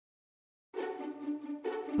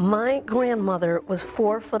My grandmother was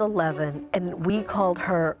 4'11", and we called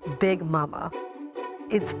her Big Mama.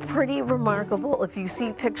 It's pretty remarkable if you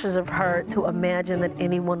see pictures of her to imagine that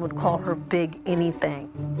anyone would call her big anything.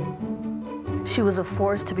 She was a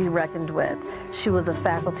force to be reckoned with. She was a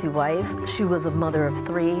faculty wife, she was a mother of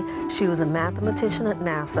 3, she was a mathematician at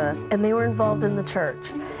NASA, and they were involved in the church.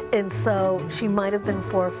 And so she might have been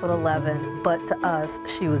 4'11", but to us,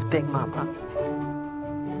 she was Big Mama.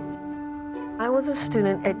 I was a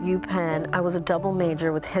student at UPenn. I was a double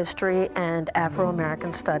major with history and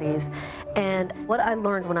Afro-American studies. And what I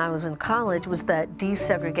learned when I was in college was that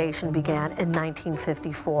desegregation began in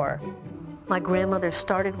 1954. My grandmother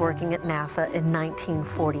started working at NASA in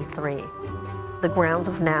 1943. The grounds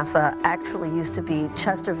of NASA actually used to be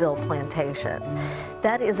Chesterville Plantation.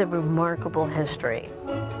 That is a remarkable history.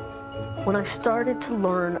 When I started to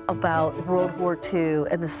learn about World War II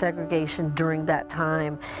and the segregation during that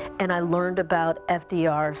time, and I learned about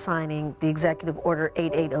FDR signing the Executive Order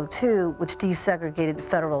 8802, which desegregated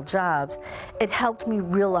federal jobs, it helped me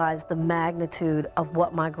realize the magnitude of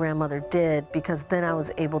what my grandmother did, because then I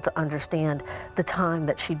was able to understand the time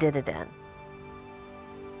that she did it in.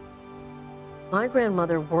 My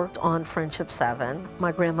grandmother worked on Friendship 7.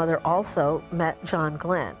 My grandmother also met John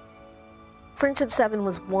Glenn. Friendship 7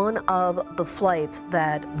 was one of the flights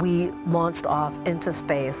that we launched off into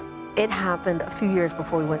space. It happened a few years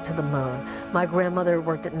before we went to the moon. My grandmother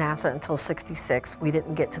worked at NASA until '66. We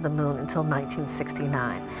didn't get to the moon until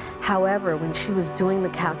 1969. However, when she was doing the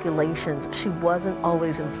calculations, she wasn't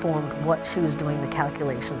always informed what she was doing the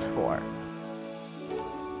calculations for.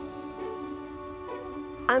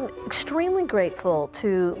 I'm extremely grateful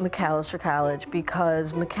to Macalester College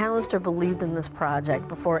because Macalester believed in this project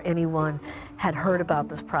before anyone had heard about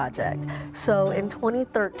this project. So in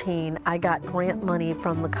 2013, I got grant money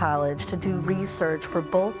from the college to do research for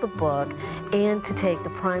both the book and to take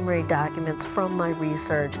the primary documents from my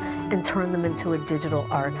research and turn them into a digital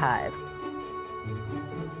archive.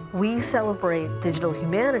 We celebrate digital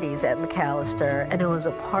humanities at Macalester, and it was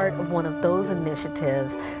a part of one of those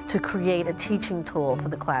initiatives to create a teaching tool for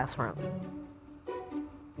the classroom.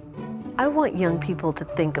 I want young people to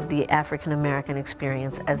think of the African American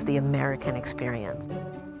experience as the American experience.